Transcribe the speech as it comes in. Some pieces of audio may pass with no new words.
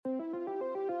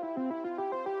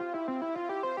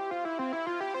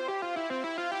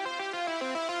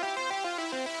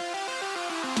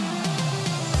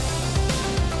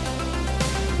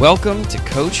Welcome to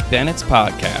Coach Bennett's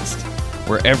podcast,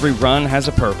 where every run has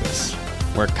a purpose,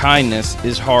 where kindness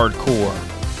is hardcore,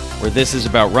 where this is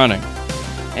about running,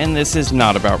 and this is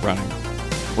not about running,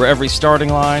 where every starting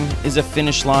line is a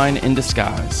finish line in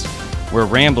disguise, where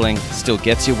rambling still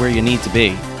gets you where you need to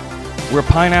be, where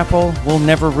pineapple will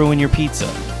never ruin your pizza,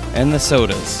 and the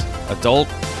sodas, adult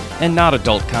and not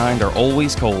adult kind, are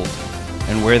always cold,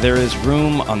 and where there is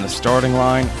room on the starting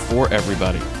line for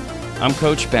everybody. I'm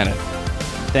Coach Bennett.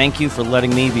 Thank you for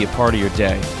letting me be a part of your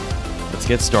day. Let's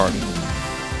get started.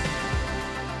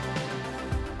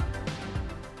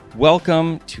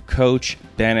 Welcome to Coach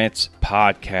Bennett's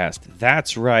podcast.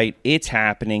 That's right, it's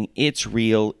happening, it's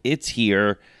real, it's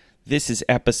here. This is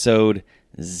episode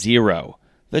 0,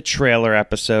 the trailer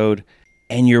episode,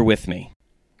 and you're with me.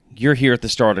 You're here at the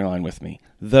starting line with me.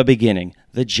 The beginning,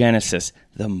 the genesis,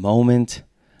 the moment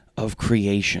of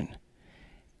creation.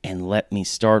 And let me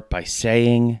start by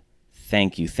saying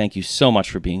thank you. Thank you so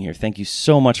much for being here. Thank you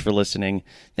so much for listening.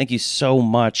 Thank you so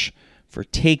much for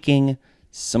taking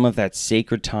some of that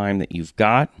sacred time that you've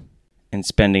got and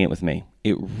spending it with me.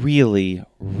 It really,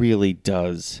 really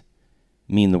does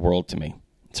mean the world to me.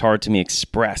 It's hard to me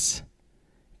express.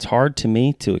 It's hard to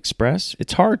me to express.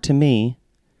 It's hard to me.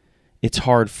 It's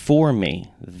hard for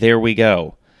me. There we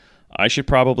go. I should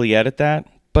probably edit that,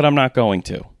 but I'm not going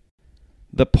to.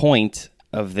 The point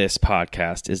of this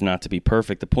podcast is not to be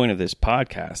perfect. The point of this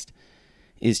podcast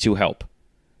is to help.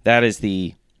 That is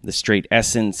the straight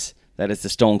essence. That is the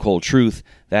stone cold truth.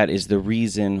 That is the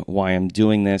reason why I'm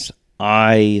doing this.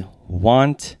 I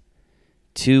want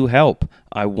to help.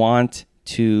 I want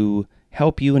to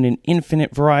help you in an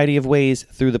infinite variety of ways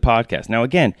through the podcast. Now,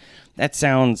 again, that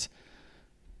sounds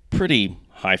pretty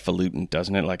highfalutin,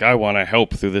 doesn't it? Like, I want to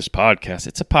help through this podcast.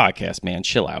 It's a podcast, man.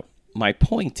 Chill out. My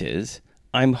point is,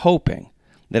 I'm hoping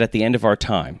that at the end of our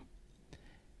time,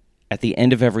 at the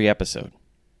end of every episode,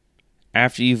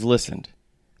 after you've listened,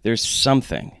 there's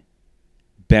something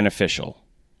beneficial,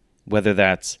 whether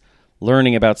that's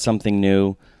learning about something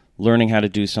new, learning how to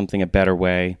do something a better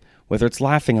way, whether it's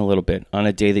laughing a little bit on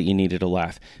a day that you needed to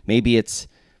laugh. Maybe it's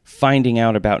finding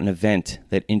out about an event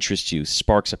that interests you,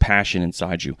 sparks a passion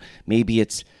inside you. Maybe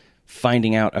it's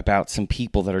finding out about some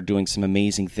people that are doing some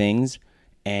amazing things,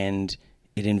 and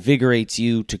it invigorates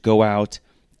you to go out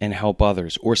and help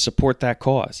others or support that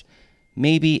cause.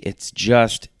 Maybe it's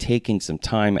just taking some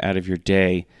time out of your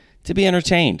day to be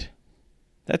entertained.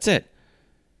 That's it.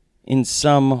 In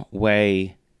some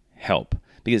way, help.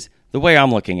 Because the way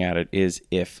I'm looking at it is,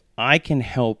 if I can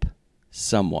help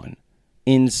someone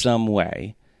in some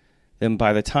way, then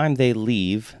by the time they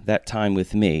leave that time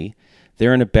with me,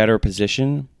 they're in a better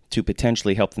position to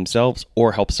potentially help themselves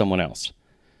or help someone else.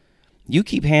 You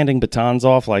keep handing batons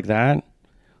off like that,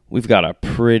 we've got a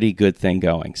pretty good thing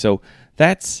going. So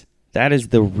that is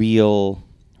the real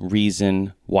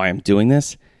reason why I'm doing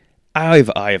this. I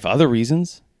have other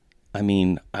reasons. I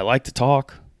mean, I like to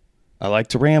talk. I like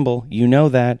to ramble. You know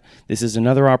that. This is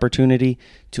another opportunity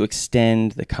to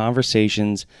extend the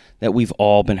conversations that we've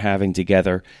all been having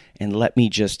together. And let me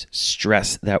just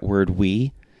stress that word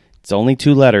we. It's only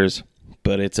 2 letters,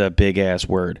 but it's a big-ass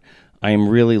word. I am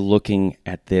really looking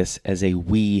at this as a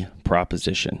we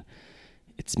proposition.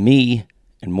 It's me,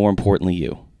 and more importantly,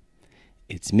 you.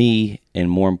 It's me, and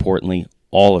more importantly,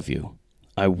 all of you.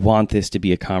 I want this to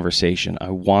be a conversation.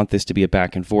 I want this to be a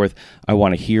back and forth. I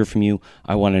want to hear from you.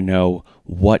 I want to know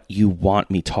what you want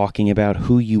me talking about,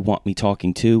 who you want me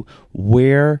talking to,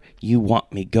 where you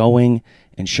want me going,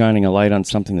 and shining a light on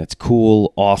something that's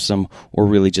cool, awesome, or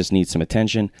really just needs some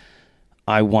attention.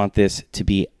 I want this to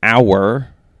be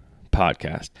our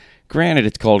podcast. Granted,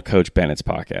 it's called Coach Bennett's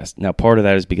podcast. Now, part of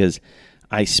that is because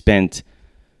I spent,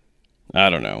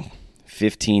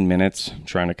 15 minutes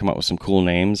trying to come up with some cool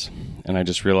names, and I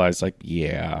just realized, I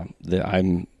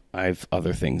have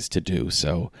other things to do,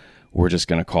 so we're just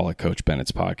going to call it Coach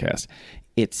Bennett's podcast.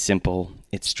 It's simple,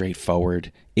 it's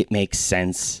straightforward, it makes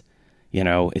sense. You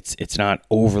know, it's not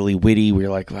overly witty. We're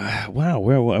like,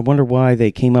 wow, I wonder why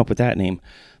they came up with that name.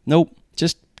 Nope,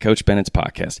 just Coach Bennett's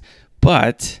podcast.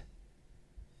 But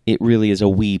it really is a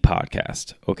we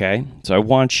podcast, okay? So I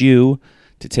want you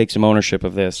to take some ownership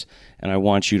of this, and I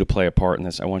want you to play a part in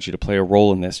this. I want you to play a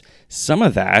role in this. Some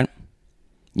of that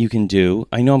you can do.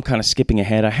 I know I'm kind of skipping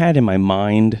ahead. I had in my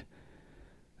mind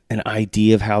an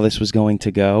idea of how this was going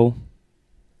to go,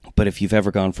 but if you've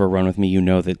ever gone for a run with me, you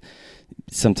know that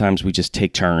sometimes we just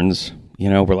take turns.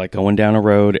 You know, we're like going down a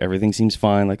road, everything seems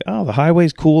fine, like, oh, the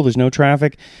highway's cool, there's no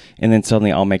traffic, and then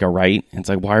suddenly I'll make a right, and it's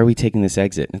like, why are we taking this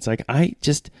exit? And it's like, I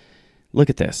just look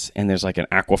at this, and there's like an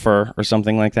aquifer or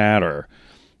something like that, or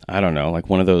I don't know, like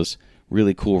one of those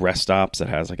really cool rest stops that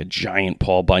has like a giant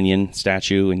Paul Bunyan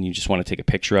statue and you just want to take a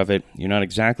picture of it. You're not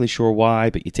exactly sure why,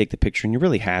 but you take the picture and you're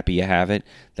really happy you have it.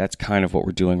 That's kind of what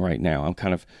we're doing right now. I'm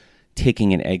kind of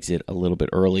taking an exit a little bit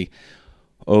early.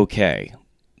 Okay,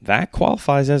 that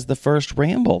qualifies as the first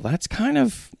ramble. That's kind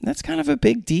of a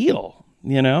big deal.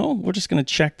 You know, we're just going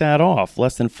to check that off.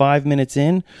 Less than 5 minutes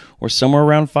in, or somewhere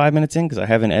around 5 minutes in, because I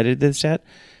haven't edited this yet,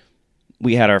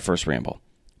 we had our first ramble.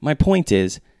 My point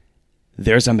is,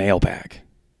 there's a mailbag.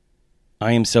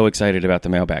 I am so excited about the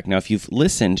mailbag. Now, if you've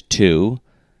listened to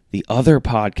the other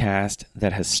podcast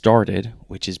that has started,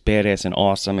 which is badass and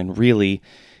awesome and really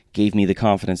gave me the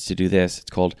confidence to do this, it's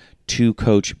called Two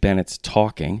Coach Bennett's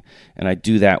Talking, and I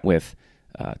do that with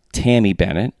Tammy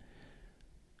Bennett,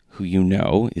 who you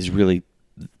know is really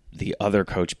the other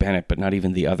Coach Bennett, but not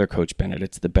even the other Coach Bennett.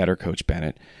 It's the better Coach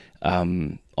Bennett,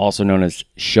 also known as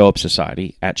Show Up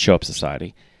Society, at Show Up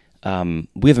Society.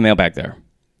 We have a mailbag there.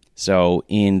 So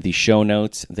in the show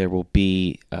notes, there will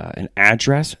be an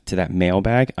address to that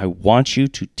mailbag. I want you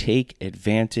to take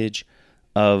advantage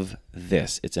of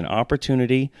this. It's an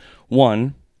opportunity,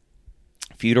 one,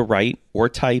 for you to write or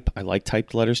type, I like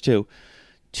typed letters too,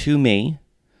 to me.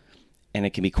 And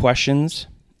it can be questions,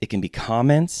 it can be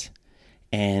comments,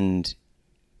 and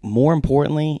more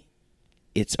importantly,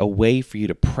 it's a way for you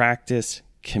to practice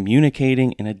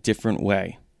communicating in a different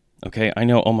way. Okay, I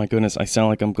know, oh my goodness, I sound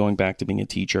like I'm going back to being a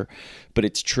teacher, but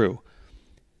it's true.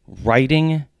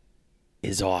 Writing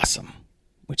is awesome,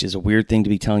 which is a weird thing to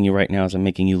be telling you right now as I'm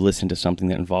making you listen to something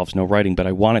that involves no writing, but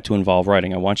I want it to involve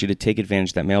writing. I want you to take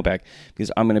advantage of that mailbag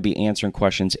because I'm going to be answering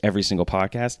questions every single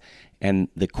podcast, and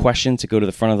the questions that go to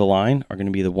the front of the line are going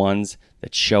to be the ones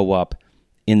that show up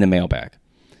in the mailbag.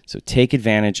 So take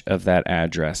advantage of that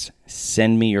address.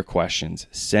 Send me your questions.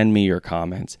 Send me your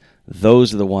comments.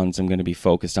 Those are the ones I'm going to be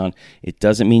focused on. It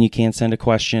doesn't mean you can't send a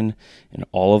question and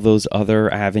all of those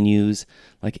other avenues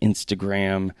like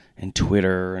Instagram and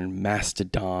Twitter and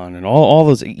Mastodon and all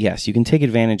those. Yes, you can take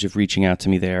advantage of reaching out to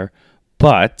me there.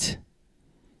 But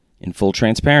in full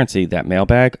transparency, that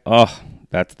mailbag,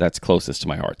 that's closest to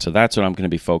my heart. So that's what I'm going to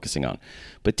be focusing on.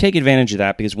 But take advantage of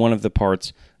that because one of the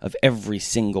parts of every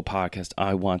single podcast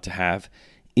I want to have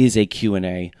is a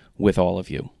Q&A with all of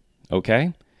you.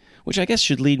 Okay? Which I guess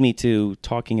should lead me to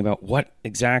talking about what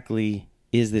exactly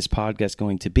is this podcast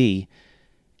going to be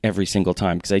every single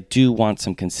time, because I do want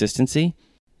some consistency.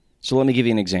 So let me give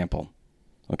you an example.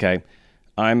 Okay?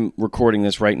 I'm recording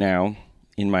this right now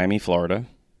in Miami, Florida,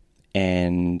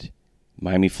 and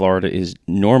Miami, Florida is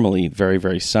normally very,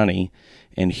 very sunny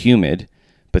and humid,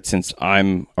 but since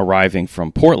I'm arriving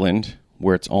from Portland,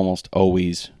 where it's almost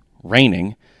always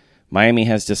raining, Miami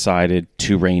has decided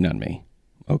to rain on me.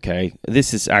 Okay,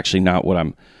 this is actually not what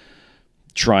I'm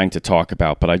trying to talk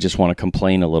about, but I just want to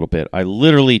complain a little bit. I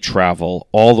literally travel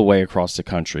all the way across the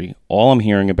country. All I'm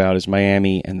hearing about is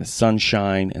Miami and the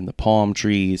sunshine and the palm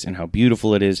trees and how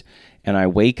beautiful it is. And I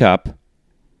wake up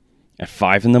at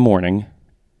 5 a.m.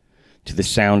 to the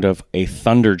sound of a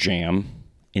thunder jam,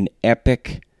 an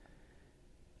epic,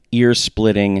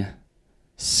 ear-splitting,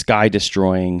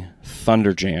 sky-destroying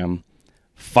thunder jam,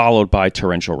 followed by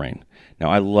torrential rain. Now,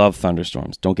 I love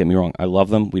thunderstorms. Don't get me wrong. I love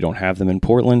them. We don't have them in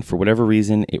Portland. For whatever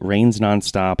reason, it rains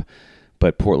nonstop,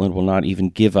 but Portland will not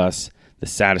even give us the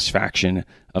satisfaction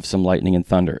of some lightning and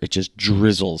thunder. It just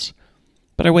drizzles.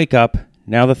 But I wake up.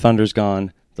 Now the thunder's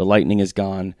gone. The lightning is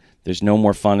gone. There's no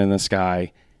more fun in the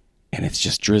sky, and it's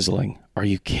just drizzling. Are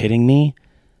you kidding me?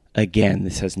 Again,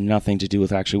 this has nothing to do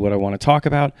with actually what I want to talk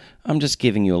about. I'm just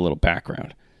giving you a little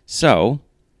background. So,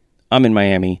 I'm in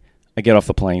Miami. I get off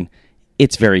the plane.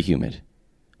 It's very humid.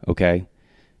 Okay?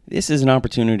 This is an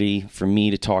opportunity for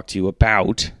me to talk to you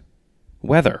about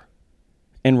weather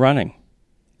and running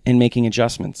and making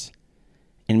adjustments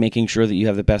and making sure that you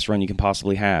have the best run you can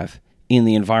possibly have in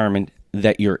the environment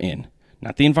that you're in.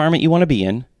 Not the environment you want to be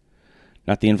in,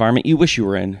 not the environment you wish you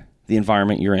were in, the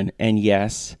environment you're in. And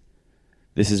yes,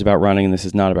 this is about running and this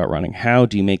is not about running. How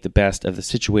do you make the best of the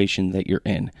situation that you're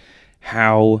in?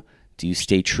 How do you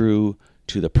stay true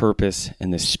to the purpose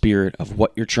and the spirit of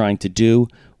what you're trying to do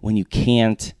when you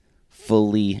can't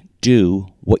fully do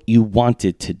what you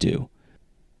wanted to do?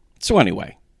 So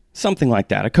anyway, something like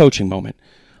that, a coaching moment.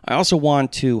 I also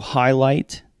want to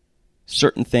highlight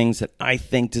certain things that I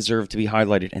think deserve to be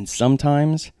highlighted. And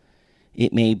sometimes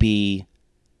it may be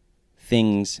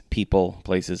things, people,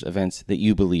 places, events that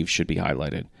you believe should be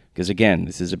highlighted. Because again,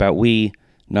 this is about we,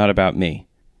 not about me.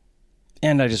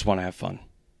 And I just want to have fun.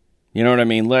 You know what I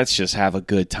mean? Let's just have a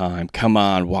good time. Come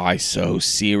on, why so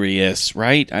serious,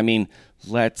 right? I mean,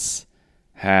 let's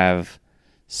have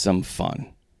some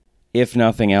fun. If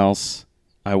nothing else,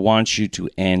 I want you to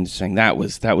end saying that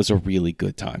was a really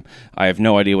good time. I have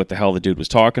no idea what the hell the dude was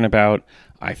talking about.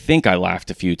 I think I laughed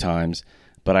a few times,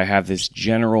 but I have this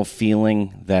general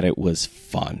feeling that it was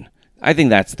fun. I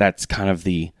think that's kind of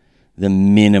the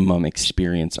minimum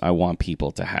experience I want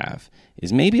people to have,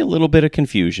 is maybe a little bit of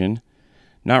confusion,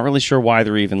 not really sure why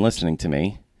they're even listening to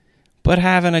me, but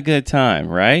having a good time,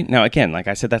 right? Now, again, like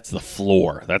I said, that's the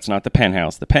floor. That's not the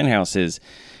penthouse. The penthouse is,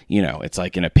 it's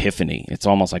like an epiphany. It's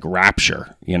almost like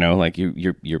rapture, like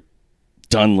you're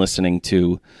done listening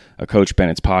to a Coach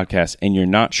Bennett's podcast and you're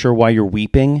not sure why you're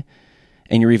weeping,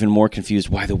 and you're even more confused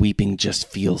why the weeping just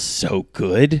feels so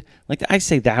good. Like I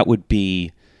say, that would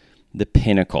be the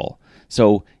pinnacle.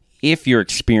 So if you're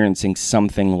experiencing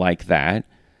something like that,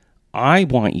 I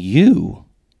want you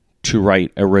to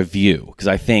write a review, because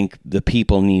I think the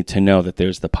people need to know that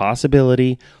there's the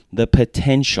possibility, the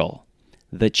potential,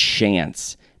 the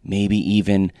chance, maybe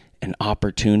even an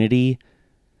opportunity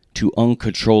to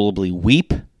uncontrollably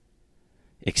weep,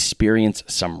 experience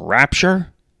some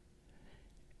rapture,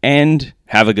 and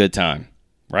have a good time,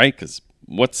 right? Because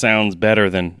what sounds better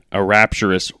than a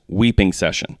rapturous weeping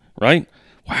session, right?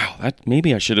 Wow,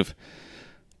 maybe I should have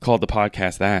called the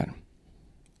podcast that.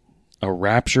 A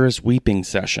rapturous weeping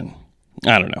session.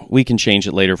 I don't know. We can change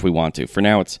it later if we want to. For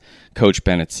now, it's Coach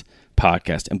Bennett's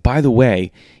podcast. And by the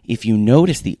way, if you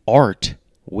notice the art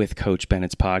with Coach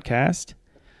Bennett's podcast,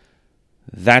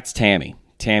 that's Tammy.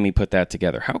 Tammy put that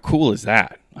together. How cool is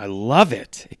that? I love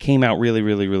it. It came out really,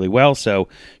 really, really well. So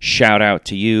shout out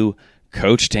to you,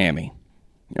 Coach Tammy.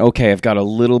 Okay, I've got a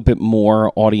little bit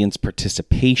more audience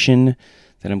participation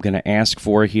that I'm going to ask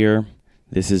for here.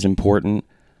 This is important.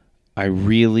 I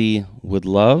really would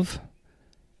love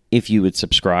if you would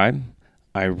subscribe.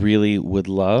 I really would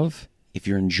love, if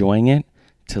you're enjoying it,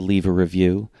 to leave a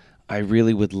review. I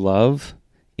really would love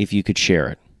if you could share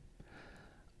it.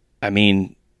 I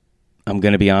mean, I'm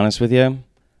going to be honest with you.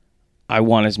 I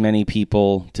want as many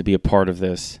people to be a part of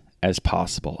this as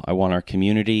possible. I want our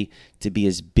community to be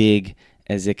as big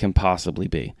as it can possibly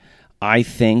be. I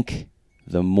think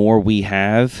the more we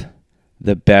have,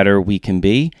 the better we can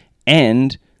be.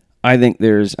 And I think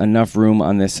there's enough room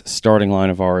on this starting line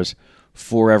of ours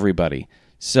for everybody.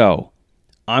 So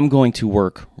I'm going to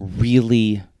work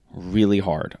really, really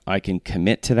hard. I can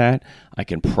commit to that. I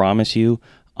can promise you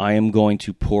I am going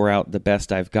to pour out the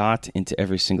best I've got into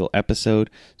every single episode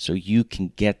so you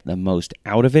can get the most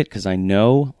out of it, because I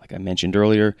know, like I mentioned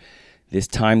earlier, this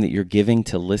time that you're giving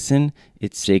to listen,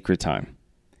 it's sacred time.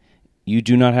 You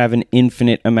do not have an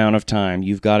infinite amount of time.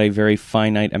 You've got a very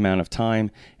finite amount of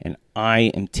time, and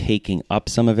I am taking up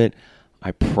some of it.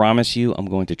 I promise you I'm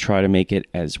going to try to make it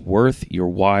as worth your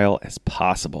while as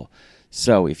possible.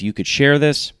 So if you could share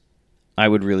this, I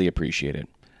would really appreciate it.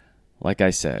 Like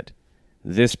I said,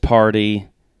 this party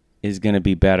is going to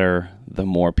be better the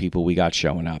more people we got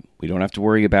showing up. We don't have to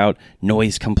worry about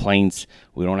noise complaints.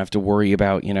 We don't have to worry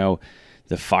about,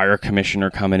 the fire commissioner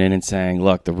coming in and saying,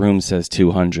 look, the room says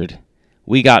 200.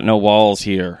 We got no walls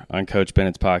here on Coach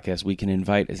Bennett's podcast. We can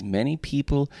invite as many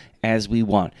people as we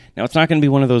want. Now, it's not going to be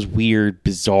one of those weird,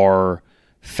 bizarre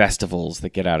festivals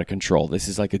that get out of control. This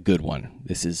is like a good one.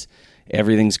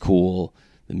 Everything's cool.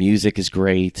 The music is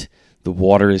great. The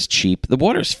water is cheap. The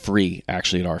water's free,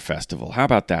 actually, at our festival. How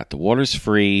about that? The water's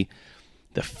free.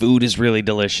 The food is really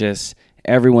delicious.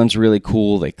 Everyone's really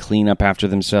cool. They clean up after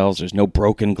themselves. There's no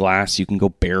broken glass. You can go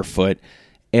barefoot.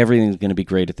 Everything's going to be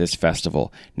great at this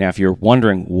festival. Now, if you're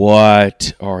wondering,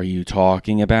 what are you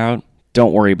talking about?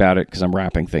 Don't worry about it, because I'm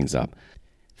wrapping things up.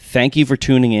 Thank you for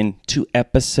tuning in to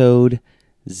episode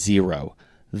 0,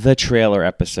 the trailer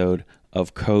episode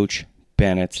of Coach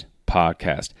Bennett's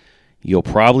podcast. You'll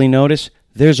probably notice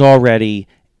there's already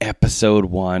episode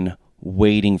 1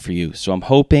 waiting for you. So I'm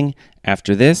hoping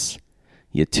after this,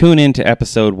 you tune into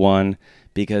episode 1,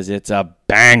 because it's a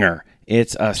banger.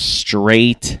 It's a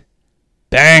straight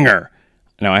banger.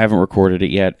 Now, I haven't recorded it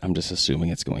yet. I'm just assuming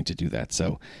it's going to do that.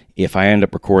 So if I end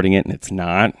up recording it and it's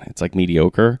not, it's like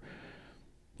mediocre,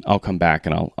 I'll come back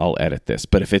and I'll edit this.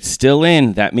 But if it's still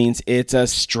in, that means it's a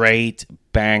straight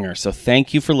banger. So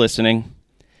thank you for listening.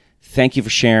 Thank you for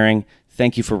sharing.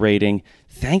 Thank you for rating.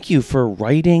 Thank you for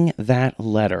writing that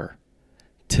letter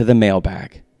to the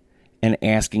mailbag and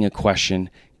asking a question,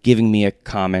 giving me a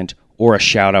comment, or a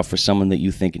shout out for someone that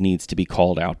you think needs to be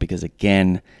called out. Because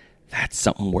again, that's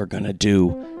something we're going to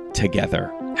do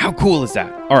together. How cool is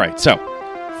that? All right, so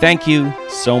thank you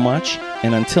so much.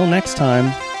 And until next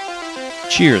time,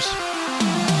 cheers.